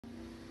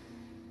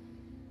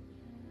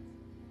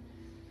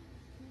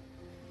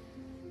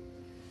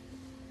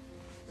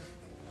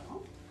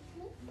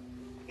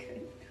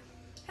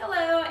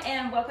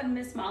and welcome to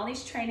Miss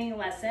Molly's training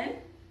lesson.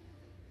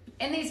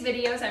 In these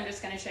videos, I'm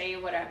just going to show you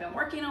what I've been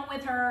working on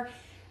with her,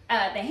 the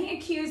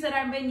hand cues that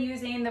I've been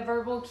using, the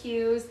verbal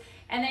cues,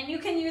 and then you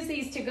can use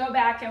these to go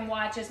back and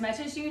watch as much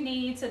as you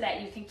need so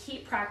that you can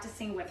keep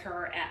practicing with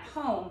her at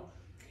home.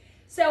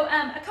 So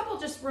a couple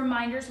just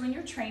reminders when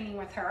you're training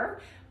with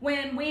her.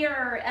 When we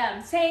are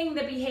saying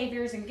the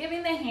behaviors and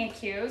giving the hand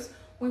cues,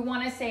 we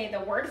want to say the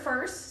word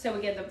first. So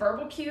we give the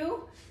verbal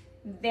cue,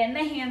 then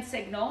the hand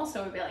signal.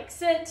 So we'd be like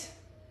sit,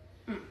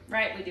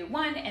 right? We do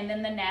one and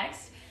then the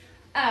next.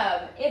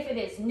 If it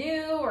is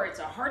new or it's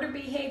a harder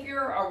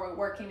behavior or we're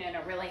working in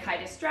a really high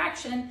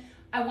distraction,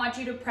 I want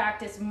you to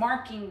practice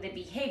marking the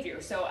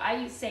behavior. So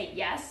I say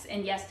yes,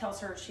 and yes tells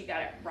her she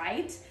got it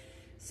right.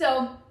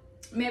 So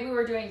maybe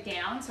we're doing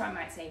down, so I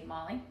might say,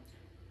 Molly,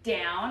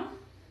 down.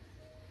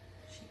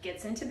 She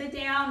gets into the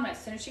down.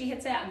 As soon as she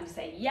hits it, I'm going to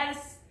say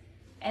yes,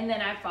 and then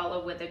I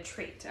follow with a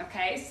treat,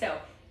 okay? So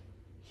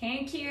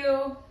hand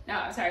cue, no,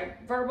 I'm sorry,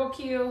 verbal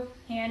cue,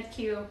 hand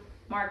cue,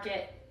 mark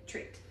it,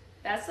 treat.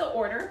 That's the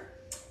order.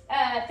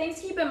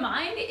 Things to keep in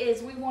mind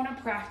is we want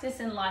to practice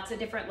in lots of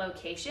different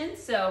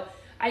locations. So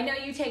I know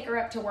you take her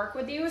up to work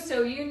with you,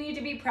 so you need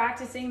to be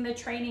practicing the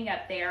training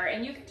up there,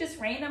 and you can just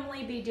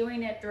randomly be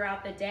doing it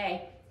throughout the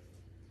day.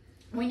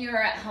 When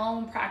you're at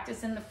home,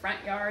 practice in the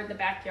front yard, the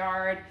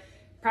backyard,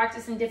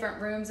 practice in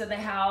different rooms of the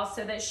house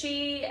so that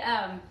she,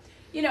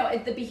 you know,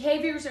 if the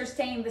behaviors are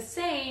staying the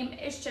same,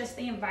 it's just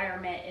the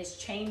environment is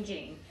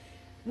changing.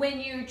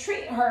 When you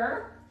treat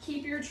her,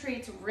 keep your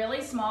treats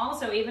really small.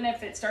 So even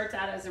if it starts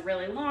out as a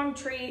really long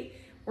treat,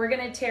 we're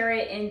gonna tear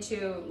it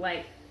into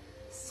like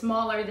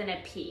smaller than a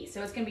pea.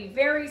 So it's gonna be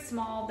very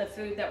small, the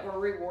food that we're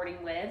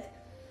rewarding with.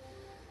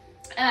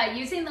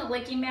 Using the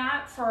licking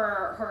mat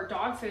for her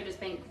dog food has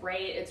been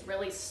great. It's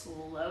really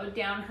slowed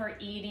down her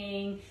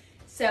eating,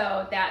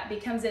 so that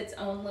becomes its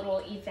own little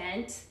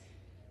event.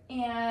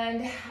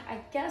 And I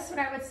guess what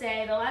I would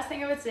say, the last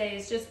thing I would say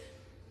is just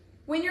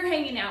when you're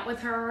hanging out with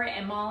her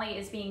and Molly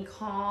is being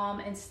calm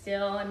and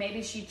still, and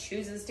maybe she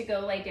chooses to go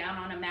lay down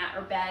on a mat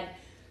or bed,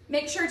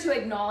 make sure to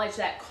acknowledge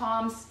that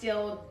calm,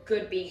 still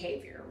good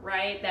behavior,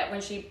 right? That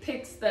when she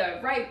picks the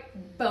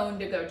right bone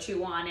to go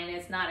chew on and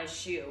it's not a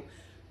shoe,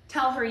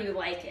 tell her you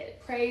like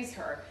it, praise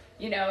her,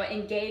 you know,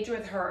 engage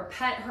with her,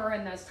 pet her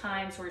in those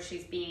times where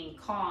she's being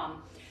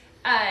calm.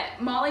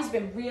 Molly's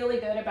been really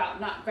good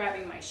about not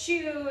grabbing my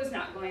shoes,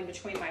 not going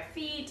between my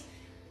feet.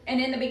 And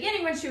in the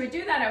beginning when she would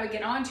do that, I would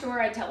get onto her,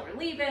 I'd tell her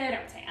leave it, I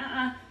would say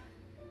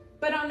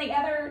But on the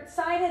other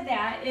side of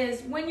that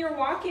is when you're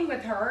walking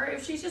with her,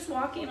 if she's just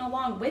walking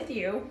along with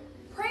you,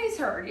 praise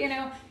her, you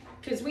know,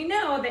 because we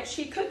know that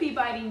she could be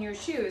biting your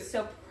shoes.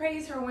 So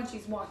praise her when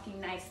she's walking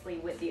nicely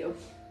with you.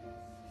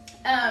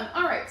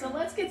 All right, so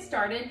let's get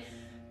started.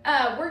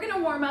 We're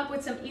gonna warm up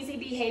with some easy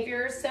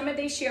behaviors. Some of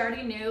these she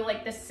already knew,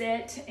 like the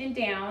sit and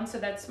down. So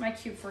that's my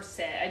cue for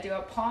sit. I do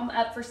a palm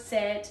up for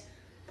sit,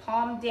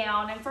 palm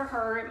down, and for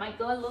her, it might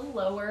go a little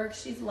lower,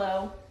 she's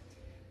low.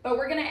 But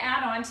we're gonna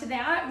add on to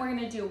that, and we're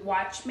gonna do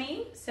watch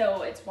me.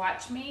 So it's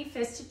watch me,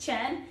 fist to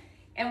chin,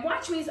 and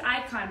watch me is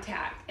eye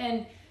contact.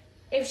 And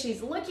if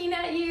she's looking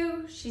at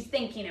you, she's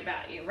thinking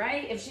about you,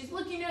 right? If she's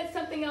looking at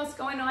something else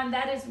going on,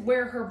 that is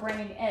where her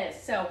brain is.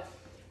 So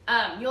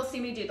you'll see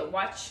me do the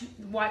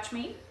watch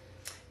me.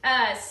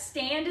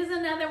 Stand is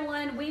another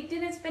one. We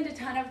didn't spend a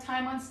ton of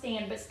time on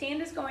stand, but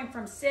stand is going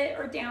from sit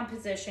or down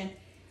position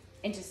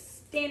and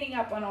just standing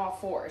up on all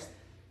fours.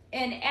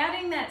 And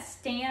adding that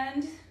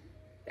stand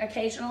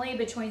occasionally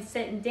between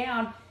sit and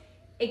down,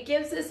 it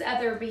gives us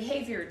other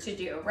behavior to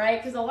do,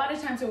 right? Because a lot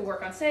of times we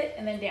work on sit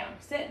and then down,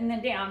 sit and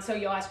then down. So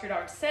you'll ask your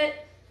dog to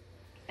sit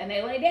and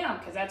they lay down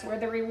because that's where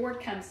the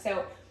reward comes.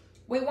 So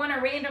we want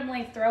to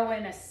randomly throw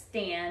in a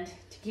stand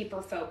to keep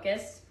her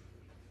focused.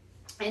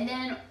 And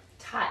then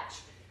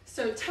touch.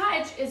 So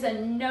touch is a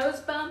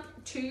nose bump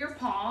to your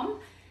palm.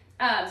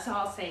 So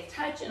I'll say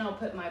touch and I'll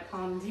put my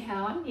palm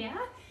down, yeah.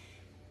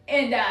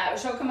 And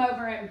she'll come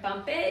over and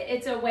bump it.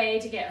 It's a way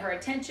to get her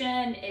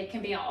attention. It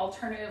can be an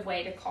alternative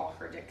way to call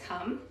her to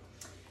come.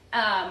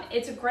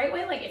 It's a great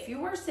way, like if you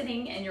were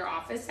sitting in your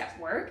office at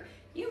work,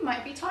 you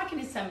might be talking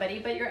to somebody,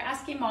 but you're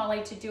asking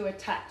Molly to do a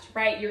touch,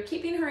 right? You're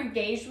keeping her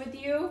engaged with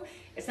you.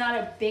 It's not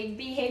a big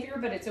behavior,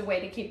 but it's a way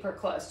to keep her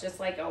close, just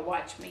like a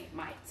watch me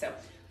might. So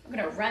I'm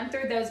gonna run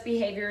through those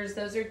behaviors.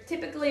 Those are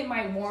typically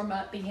my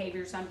warm-up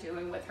behaviors I'm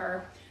doing with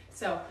her.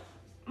 So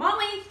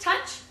Molly,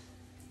 touch.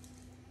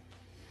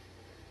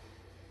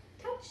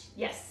 Touch,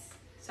 yes.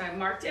 So I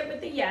marked it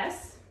with the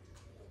yes.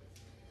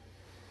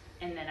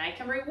 And then I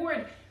can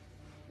reward.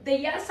 The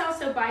yes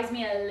also buys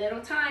me a little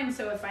time,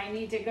 so if I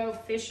need to go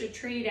fish a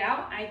treat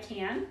out, I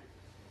can.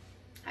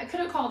 I could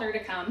have called her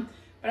to come,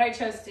 but I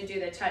chose to do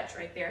the touch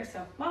right there.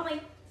 So Molly,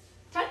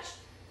 touch,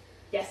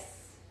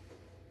 yes.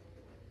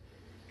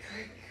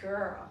 Good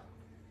girl.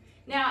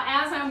 Now,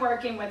 as I'm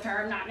working with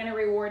her, I'm not gonna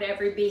reward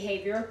every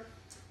behavior.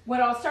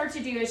 What I'll start to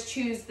do is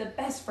choose the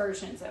best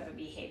versions of a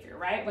behavior,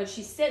 right? When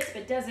she sits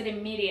but does it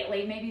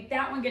immediately, maybe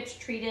that one gets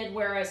treated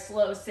where a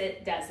slow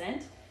sit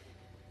doesn't.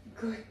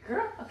 Good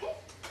girl, okay.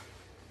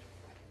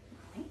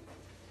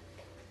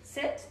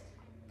 sit.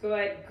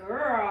 Good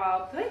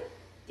girl. Good.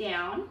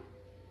 Down.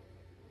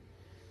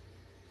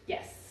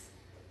 Yes.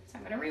 So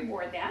I'm going to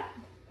reward that,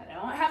 but I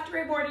don't have to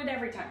reward it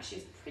every time.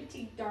 She's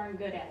pretty darn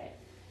good at it.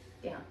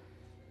 Down.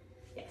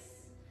 Yes.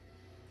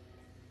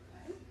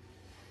 Good.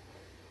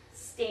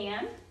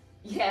 Stand.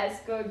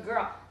 Yes, good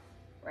girl.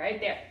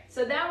 Right there.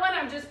 So that one,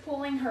 I'm just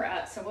pulling her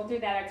up. So we'll do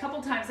that a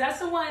couple times. That's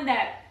the one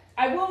that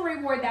I will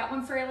reward that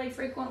one fairly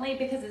frequently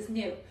because it's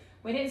new.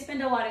 We didn't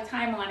spend a lot of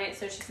time on it,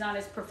 so she's not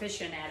as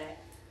proficient at it.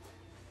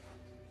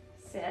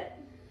 Sit.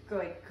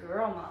 Good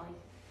girl, Molly.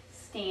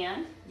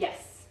 Stand.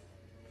 Yes.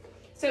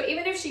 So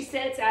even if she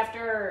sits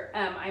after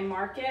I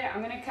mark it,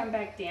 I'm going to come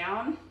back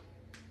down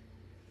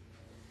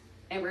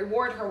and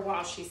reward her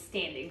while she's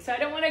standing. So I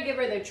don't want to give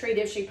her the treat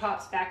if she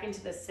pops back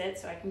into the sit,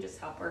 so I can just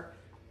help her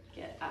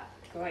get up.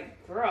 Good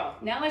girl.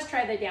 Now let's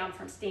try the down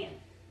from stand.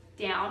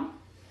 Down.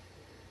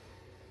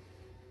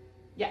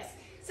 Yes.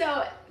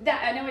 So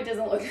that, I know it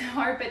doesn't look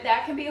hard, but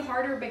that can be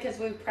harder because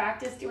we've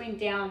practiced doing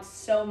down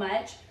so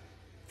much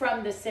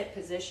from the sit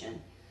position.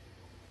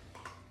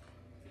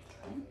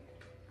 Okay.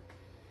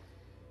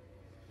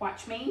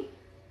 Watch me.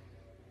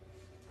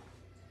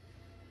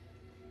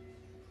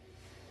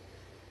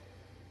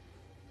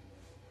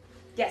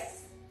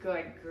 Yes.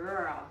 Good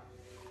girl.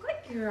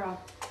 Good girl.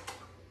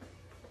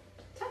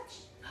 Touch.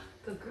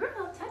 Good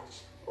girl.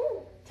 Touch.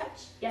 Ooh,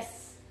 touch.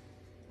 Yes.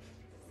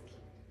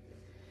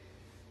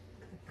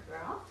 Good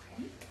girl.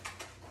 Okay.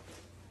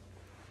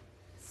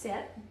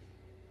 Sit.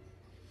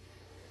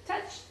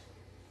 Touch.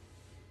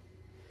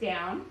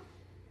 Down.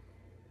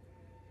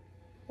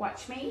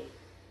 Watch me.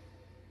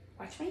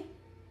 Watch me.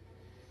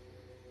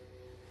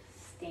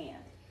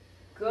 Stand.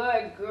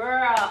 Good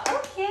girl.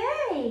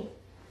 Okay.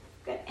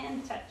 Good,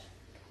 and touch.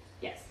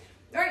 Yes.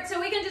 All right,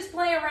 so we can just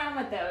play around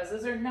with those.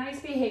 Those are nice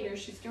behaviors.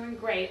 She's doing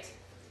great.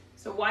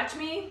 So watch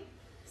me,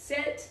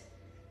 sit,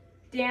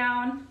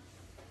 down,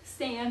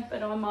 stand,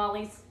 but on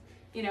Molly's,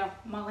 you know,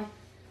 Molly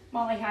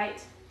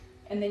height,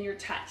 and then your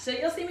touch. So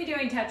you'll see me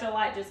doing touch a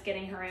lot, just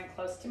getting her in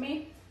close to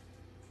me.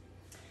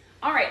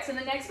 All right, so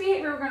the next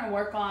behavior we're gonna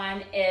work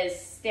on is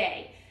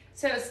stay.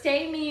 So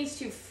stay means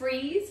to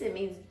freeze. It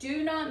means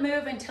do not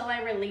move until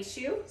I release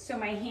you. So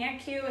my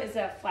hand cue is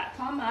a flat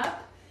palm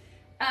up.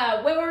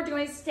 When we're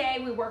doing stay,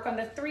 we work on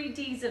the 3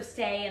 Ds of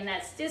stay, and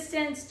that's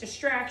distance,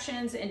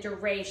 distractions, and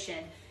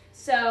duration.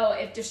 So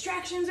if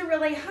distractions are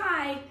really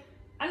high,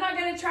 I'm not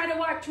gonna try to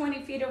walk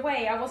 20 feet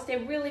away. I will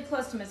stay really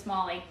close to Miss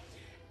Molly.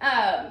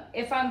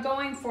 If I'm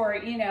going for,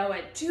 you know,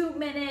 a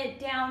 2-minute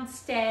down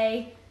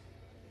stay,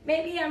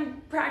 maybe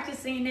I'm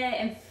practicing it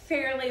in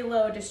fairly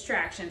low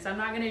distractions. I'm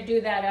not gonna do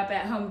that up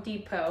at Home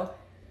Depot.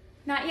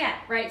 Not yet,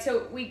 right?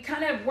 So we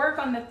kind of work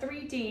on the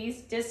 3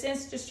 Ds,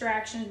 distance,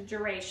 distraction,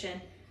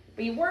 duration.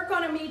 But you work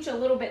on them each a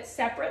little bit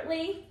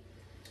separately,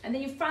 and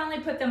then you finally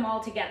put them all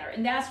together.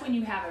 And that's when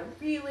you have a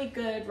really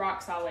good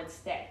rock solid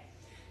stay.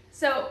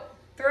 So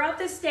throughout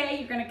the stay,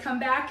 you're gonna come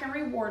back and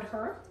reward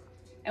her.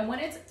 And when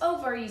it's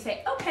over, you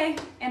say, okay,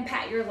 and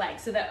pat your leg.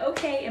 So the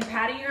okay and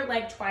patting your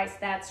leg twice,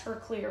 that's her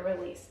clear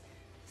release.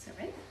 So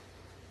ready?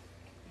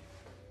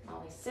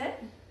 Molly,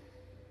 sit,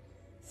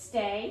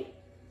 stay.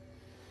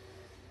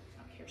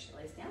 Oh, here she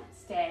lays down,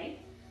 stay.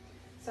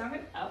 So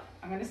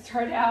I'm gonna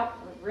start out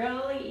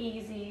really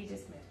easy,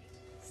 just move,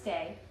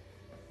 stay.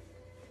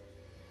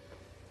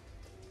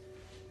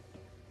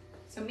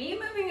 So me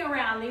moving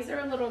around, these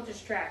are little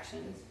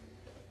distractions.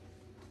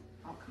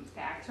 I'll come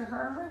back to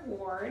her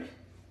reward.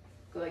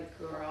 Good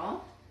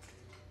girl.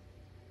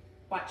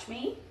 Watch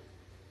me.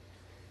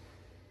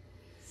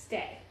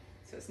 Stay.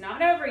 So it's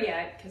not over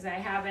yet because I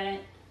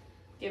haven't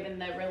given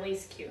the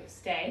release cue.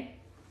 Stay.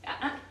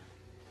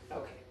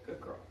 Okay, good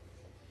girl.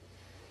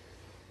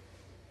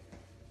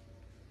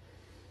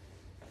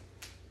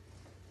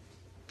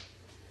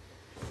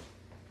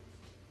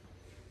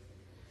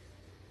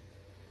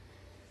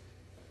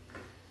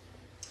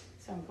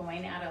 So I'm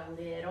going out a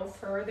little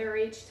further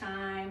each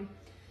time.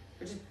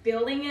 We're just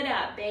building it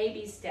up,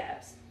 baby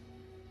steps.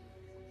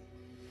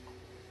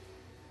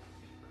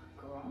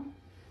 Good girl.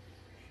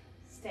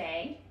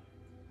 Stay.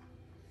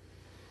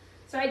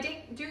 So I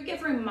do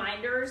give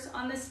reminders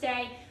on the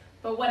stay,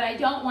 but what I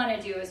don't want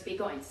to do is be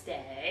going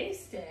stay,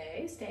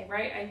 stay, stay,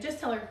 right? I just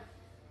tell her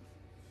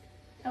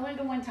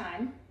the one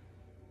time.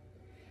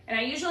 And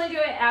I usually do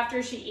it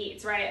after she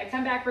eats, right? I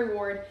come back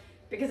reward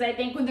because I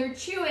think when they're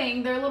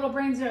chewing, their little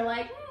brains are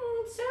like,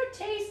 so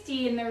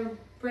tasty, and their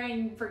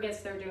brain forgets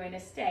they're doing a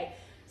stay.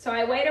 So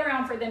I wait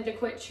around for them to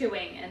quit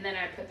chewing, and then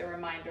I put the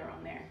reminder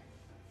on there.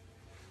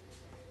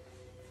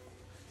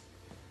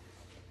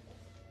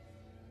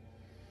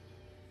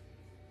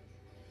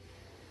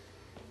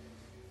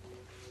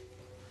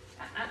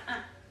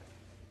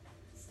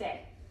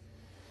 Stay.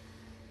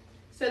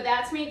 So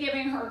that's me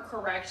giving her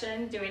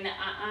correction, doing the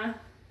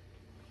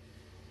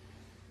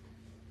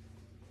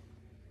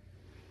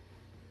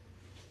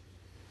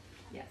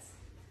Yes.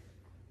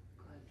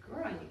 Good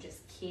girl, and you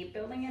just keep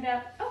building it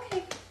up.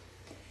 Okay.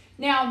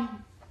 Now,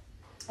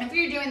 if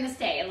you're doing the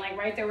stay, and like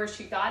right there where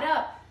she got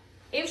up,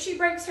 if she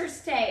breaks her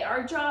stay,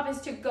 our job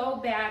is to go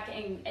back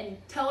and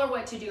tell her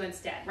what to do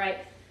instead, right?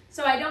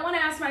 So I don't want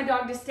to ask my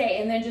dog to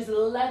stay and then just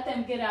let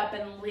them get up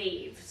and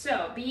leave.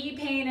 So be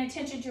paying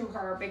attention to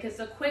her, because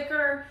the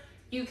quicker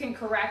you can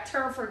correct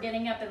her for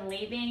getting up and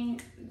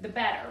leaving, the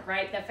better,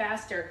 right? The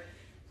faster.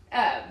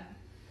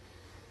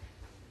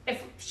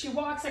 If she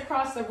walks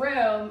across the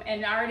room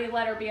and I already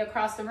let her be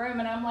across the room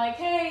and I'm like,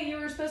 hey, you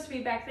were supposed to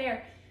be back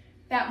there,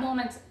 that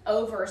moment's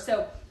over.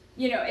 So,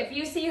 you know, if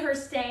you see her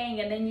staying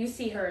and then you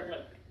see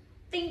her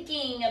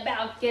thinking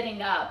about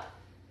getting up,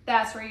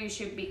 that's where you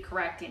should be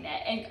correcting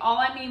it. And all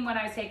I mean when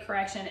I say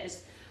correction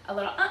is a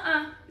little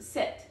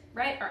sit,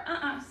 right? Or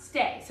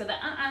stay. So the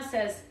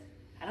says,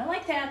 I don't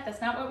like that.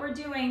 That's not what we're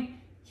doing.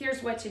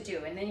 Here's what to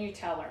do. And then you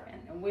tell her,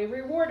 and we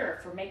reward her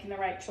for making the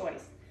right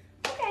choice.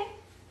 Okay.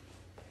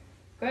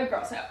 Good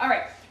girl. So, all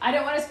right. I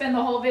don't want to spend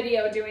the whole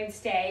video doing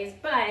stays,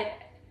 but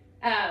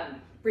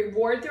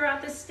reward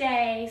throughout the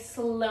stay.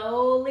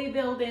 Slowly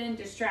build in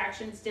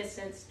distractions,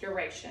 distance,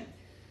 duration.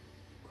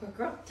 Good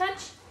girl.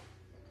 Touch.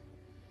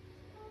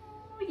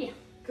 Oh, yeah.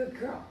 Good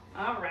girl.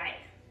 All right.